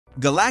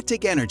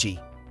Galactic Energy,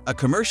 a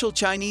commercial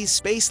Chinese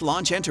space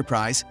launch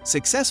enterprise,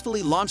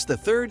 successfully launched the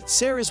third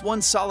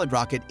Ceres-1 solid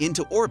rocket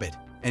into orbit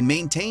and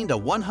maintained a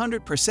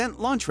 100%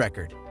 launch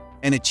record.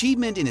 An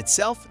achievement in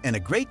itself and a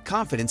great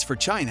confidence for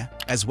China,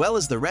 as well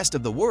as the rest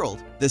of the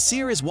world. The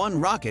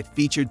Ceres-1 rocket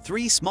featured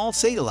 3 small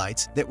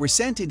satellites that were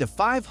sent into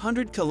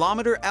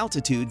 500-kilometer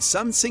altitude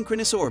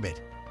sun-synchronous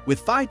orbit. With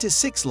 5 to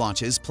 6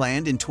 launches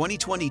planned in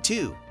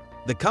 2022,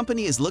 the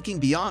company is looking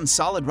beyond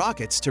solid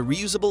rockets to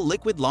reusable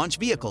liquid launch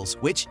vehicles,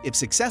 which, if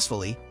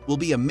successfully, will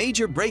be a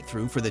major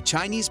breakthrough for the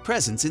Chinese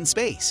presence in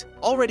space.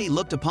 Already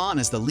looked upon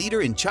as the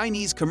leader in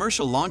Chinese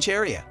commercial launch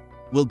area,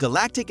 will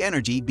Galactic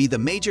Energy be the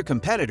major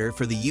competitor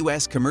for the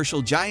US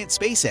commercial giant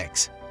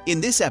SpaceX? In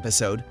this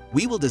episode,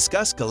 we will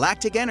discuss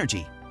Galactic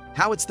Energy,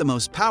 how it's the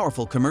most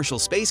powerful commercial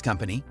space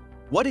company,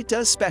 what it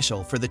does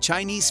special for the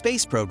Chinese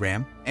space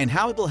program, and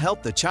how it will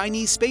help the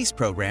Chinese space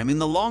program in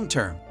the long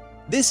term.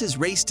 This is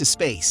Race to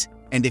Space,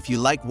 and if you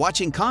like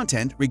watching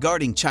content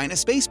regarding China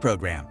space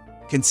program,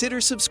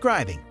 consider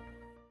subscribing.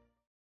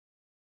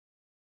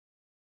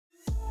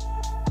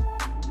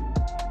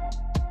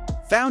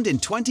 Found in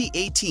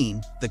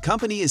 2018, the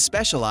company is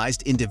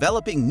specialized in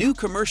developing new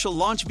commercial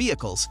launch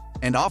vehicles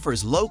and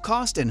offers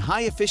low-cost and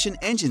high-efficient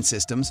engine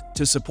systems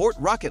to support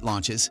rocket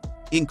launches,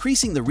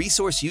 increasing the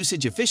resource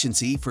usage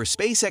efficiency for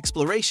space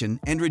exploration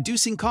and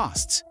reducing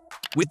costs.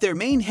 With their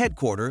main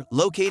headquarters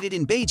located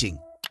in Beijing,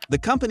 the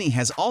company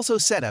has also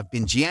set up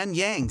in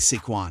Jianyang,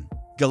 Sichuan.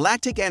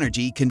 Galactic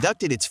Energy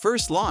conducted its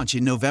first launch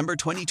in November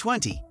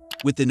 2020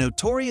 with the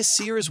notorious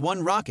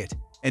Ceres-1 rocket,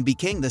 and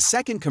became the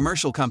second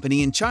commercial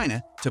company in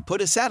China to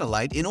put a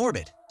satellite in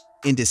orbit.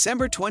 In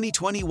December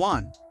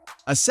 2021,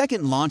 a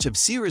second launch of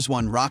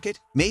Ceres-1 rocket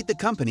made the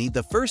company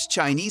the first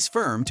Chinese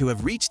firm to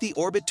have reached the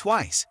orbit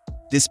twice.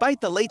 Despite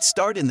the late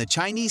start in the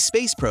Chinese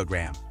space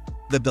program,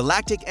 the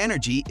Galactic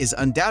Energy is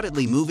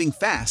undoubtedly moving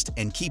fast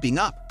and keeping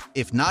up,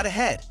 if not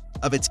ahead,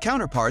 of its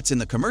counterparts in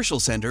the commercial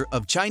center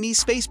of Chinese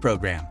space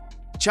program.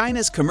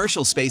 China's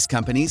commercial space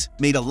companies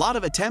made a lot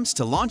of attempts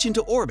to launch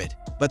into orbit,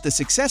 but the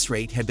success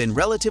rate had been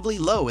relatively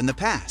low in the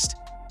past.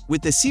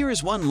 With the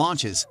Ceres-1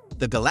 launches,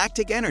 the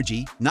Galactic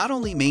Energy not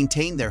only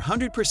maintained their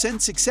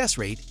 100% success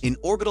rate in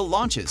orbital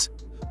launches,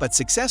 but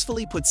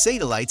successfully put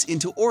satellites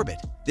into orbit.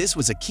 This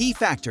was a key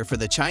factor for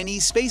the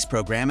Chinese space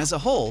program as a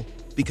whole,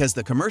 because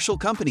the commercial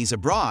companies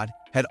abroad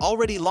had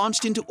already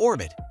launched into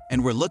orbit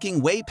and were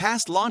looking way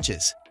past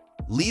launches.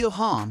 Liu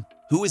Hong,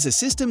 who is a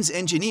systems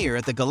engineer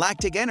at the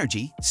Galactic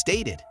Energy,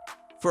 stated,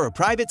 "For a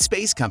private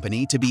space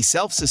company to be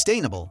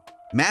self-sustainable,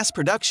 mass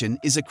production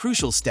is a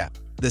crucial step.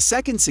 The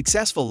second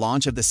successful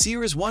launch of the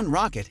Ceres-1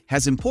 rocket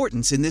has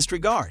importance in this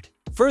regard.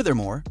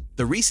 Furthermore,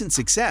 the recent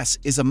success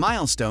is a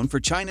milestone for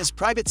China's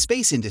private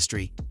space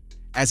industry,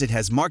 as it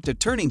has marked a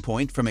turning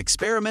point from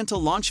experimental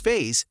launch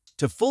phase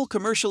to full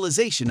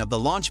commercialization of the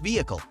launch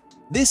vehicle.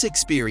 This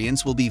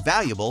experience will be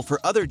valuable for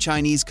other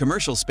Chinese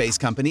commercial space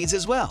companies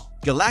as well."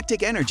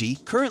 Galactic Energy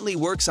currently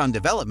works on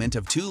development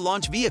of 2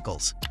 launch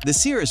vehicles, the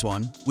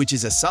Ceres-1, which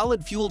is a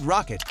solid-fueled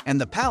rocket, and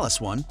the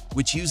Pallas-1,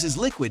 which uses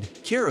liquid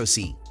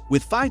kerosene.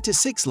 With 5 to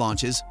 6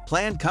 launches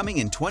planned coming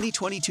in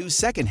 2022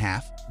 second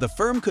half, the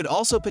firm could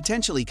also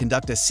potentially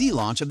conduct a sea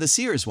launch of the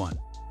Ceres-1,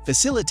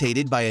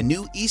 facilitated by a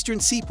new eastern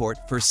seaport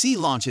for sea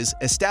launches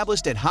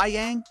established at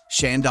Haiyang,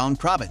 Shandong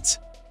Province.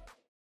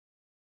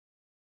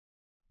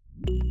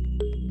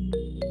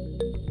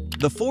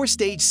 The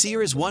 4-stage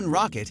Ceres-1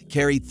 rocket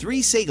carried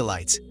 3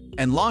 satellites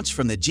and launched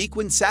from the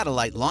Jiuquan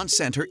Satellite Launch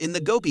Center in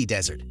the Gobi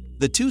Desert.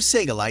 The 2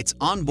 satellites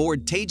on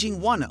board Taijing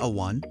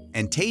 101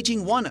 and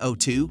Taijing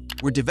 102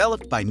 were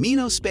developed by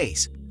Mino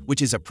Space,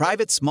 which is a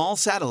private small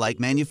satellite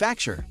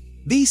manufacturer.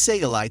 These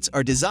satellites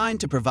are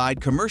designed to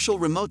provide commercial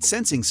remote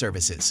sensing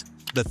services.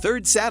 The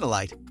third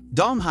satellite,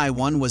 Domhai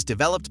 1, was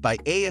developed by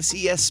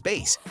ASES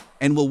Space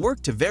and will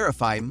work to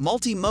verify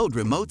multi-mode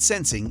remote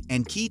sensing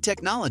and key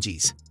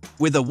technologies.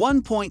 With a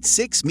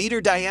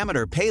 1.6-meter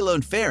diameter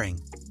payload fairing,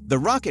 the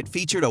rocket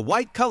featured a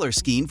white color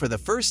scheme for the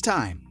first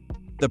time.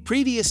 The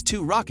previous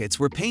 2 rockets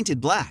were painted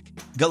black.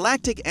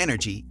 Galactic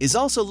Energy is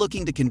also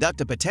looking to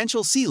conduct a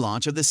potential sea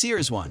launch of the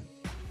Ceres-1.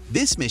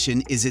 This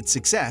mission is its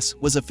success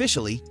was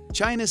officially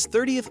China's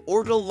 30th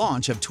orbital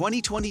launch of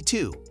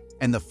 2022,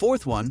 and the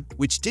 4th one,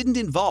 which didn't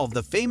involve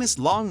the famous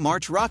Long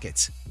March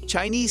rockets.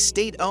 Chinese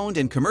state-owned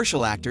and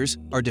commercial actors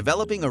are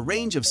developing a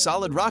range of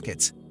solid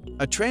rockets,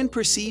 a trend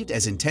perceived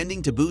as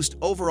intending to boost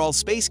overall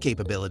space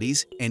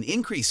capabilities and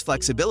increase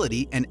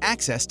flexibility and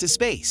access to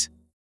space.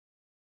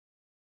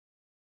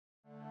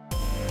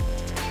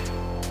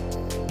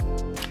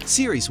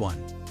 Ceres-1.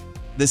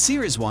 The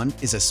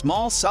Ceres-1 is a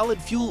small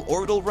solid-fuel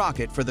orbital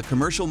rocket for the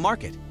commercial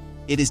market.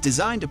 It is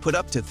designed to put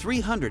up to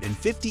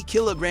 350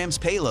 kilograms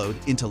payload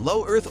into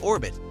low Earth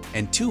orbit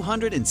and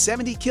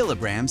 270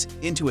 kilograms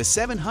into a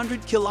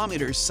 700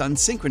 kilometers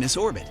sun-synchronous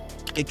orbit.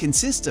 It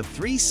consists of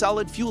 3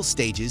 solid fuel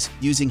stages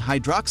using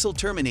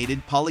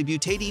hydroxyl-terminated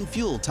polybutadiene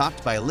fuel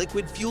topped by a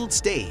liquid-fueled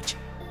stage.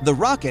 The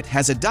rocket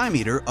has a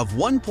diameter of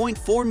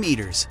 1.4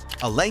 meters,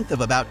 a length of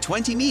about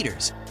 20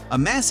 meters, a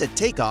mass at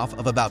takeoff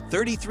of about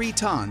 33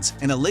 tons,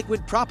 and a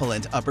liquid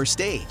propellant upper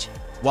stage.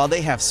 While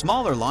they have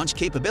smaller launch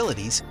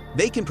capabilities,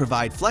 they can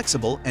provide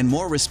flexible and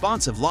more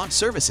responsive launch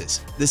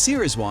services. The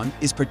Series 1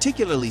 is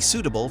particularly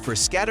suitable for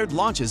scattered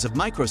launches of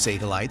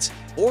microsatellites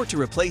or to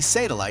replace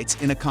satellites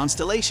in a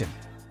constellation.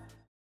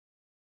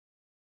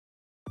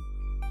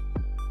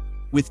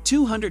 With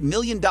 $200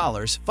 million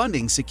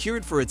funding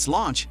secured for its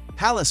launch,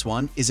 Pallas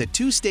 1 is a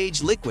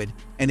two-stage liquid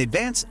and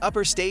advanced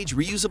upper-stage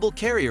reusable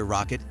carrier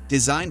rocket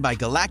designed by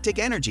Galactic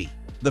Energy.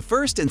 The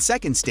first and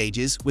second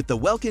stages with the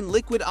Welkin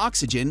liquid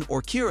oxygen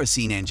or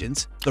kerosene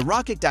engines, the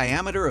rocket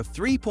diameter of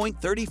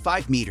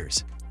 3.35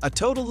 meters, a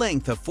total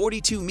length of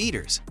 42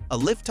 meters, a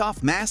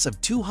liftoff mass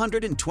of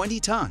 220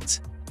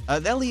 tons, a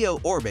LEO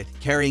orbit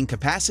carrying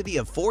capacity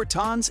of 4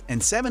 tons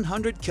and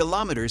 700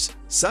 kilometers,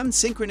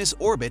 Sun-synchronous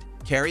orbit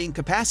carrying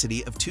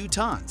capacity of 2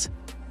 tons.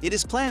 It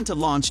is planned to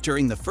launch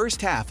during the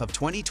first half of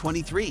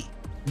 2023.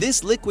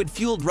 This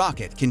liquid-fueled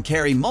rocket can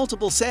carry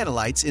multiple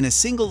satellites in a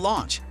single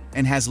launch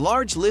and has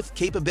large lift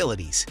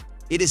capabilities.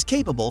 It is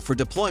capable for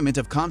deployment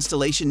of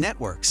constellation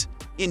networks.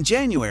 In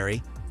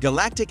January,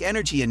 Galactic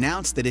Energy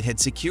announced that it had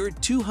secured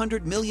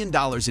 $200 million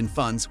in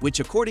funds which,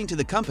 according to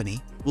the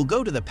company, will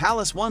go to the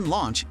Pallas 1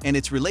 launch and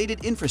its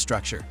related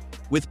infrastructure.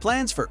 With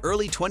plans for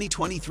early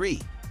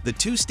 2023, the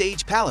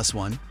two-stage Pallas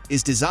 1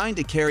 is designed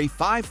to carry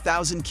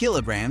 5,000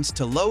 kilograms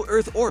to low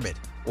Earth orbit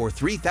or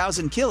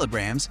 3,000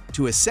 kilograms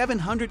to a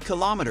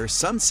 700-kilometer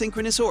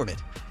Sun-synchronous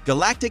orbit.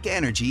 Galactic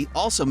Energy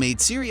also made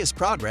serious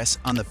progress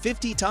on the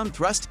 50-ton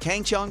thrust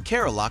Kangxiang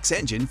Kerolox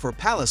engine for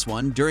Pallas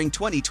 1 during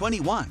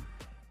 2021.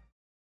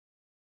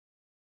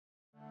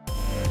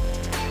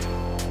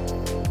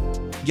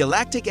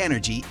 Galactic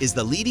Energy is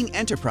the leading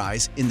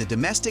enterprise in the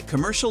domestic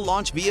commercial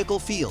launch vehicle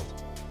field.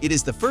 It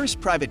is the first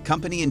private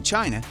company in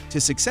China to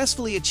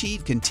successfully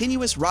achieve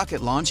continuous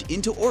rocket launch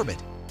into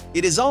orbit.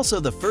 It is also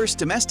the first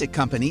domestic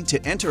company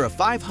to enter a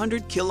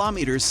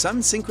 500-kilometer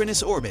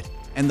Sun-synchronous orbit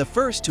and the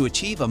first to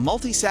achieve a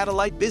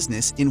multi-satellite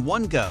business in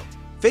one go.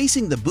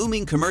 Facing the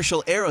booming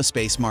commercial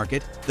aerospace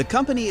market, the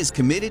company is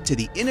committed to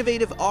the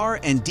innovative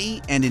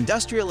R&D and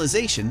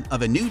industrialization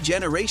of a new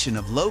generation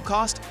of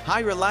low-cost,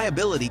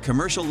 high-reliability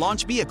commercial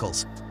launch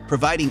vehicles,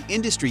 providing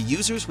industry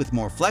users with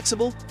more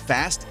flexible,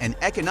 fast, and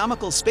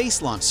economical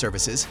space launch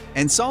services,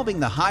 and solving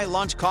the high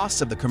launch costs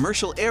of the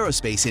commercial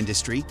aerospace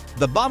industry,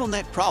 the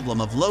bottleneck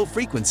problem of low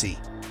frequency,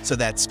 so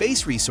that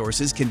space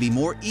resources can be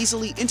more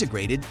easily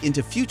integrated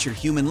into future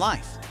human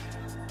life.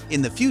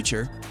 In the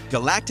future,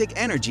 Galactic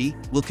Energy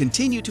will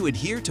continue to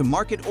adhere to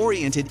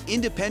market-oriented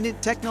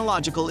independent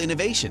technological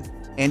innovation,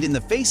 and in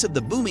the face of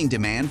the booming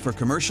demand for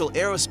commercial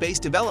aerospace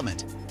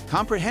development,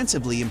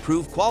 comprehensively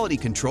improve quality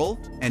control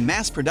and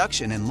mass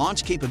production and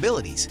launch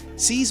capabilities,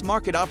 seize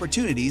market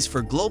opportunities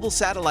for global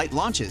satellite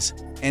launches,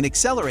 and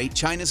accelerate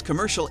China's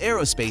commercial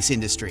aerospace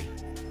industry.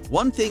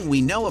 One thing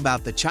we know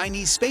about the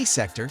Chinese space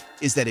sector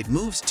is that it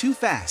moves too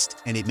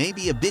fast and it may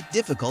be a bit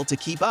difficult to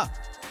keep up.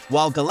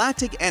 While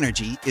Galactic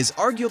Energy is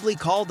arguably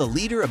called the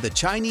leader of the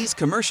Chinese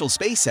commercial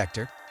space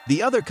sector,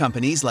 the other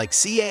companies like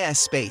CAS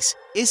Space,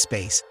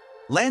 iSpace,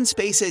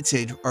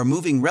 SpaceX are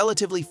moving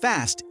relatively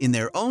fast in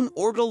their own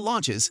orbital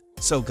launches,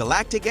 so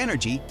Galactic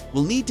Energy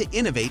will need to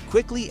innovate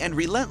quickly and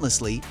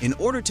relentlessly in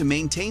order to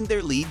maintain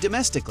their lead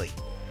domestically.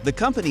 The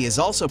company is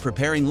also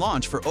preparing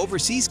launch for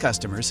overseas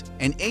customers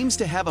and aims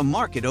to have a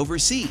market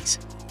overseas.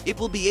 It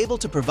will be able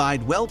to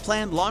provide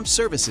well-planned launch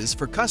services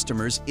for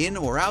customers in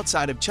or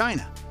outside of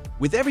China.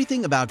 With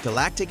everything about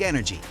Galactic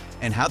Energy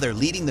and how they're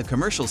leading the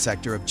commercial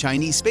sector of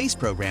Chinese space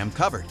program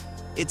covered,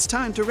 it's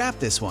time to wrap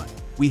this one.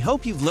 We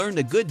hope you've learned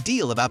a good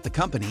deal about the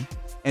company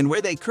and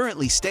where they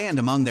currently stand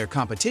among their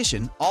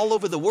competition all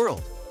over the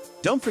world.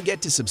 Don't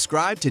forget to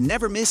subscribe to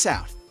never miss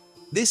out.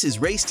 This is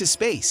Race to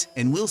Space,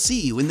 and we'll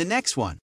see you in the next one.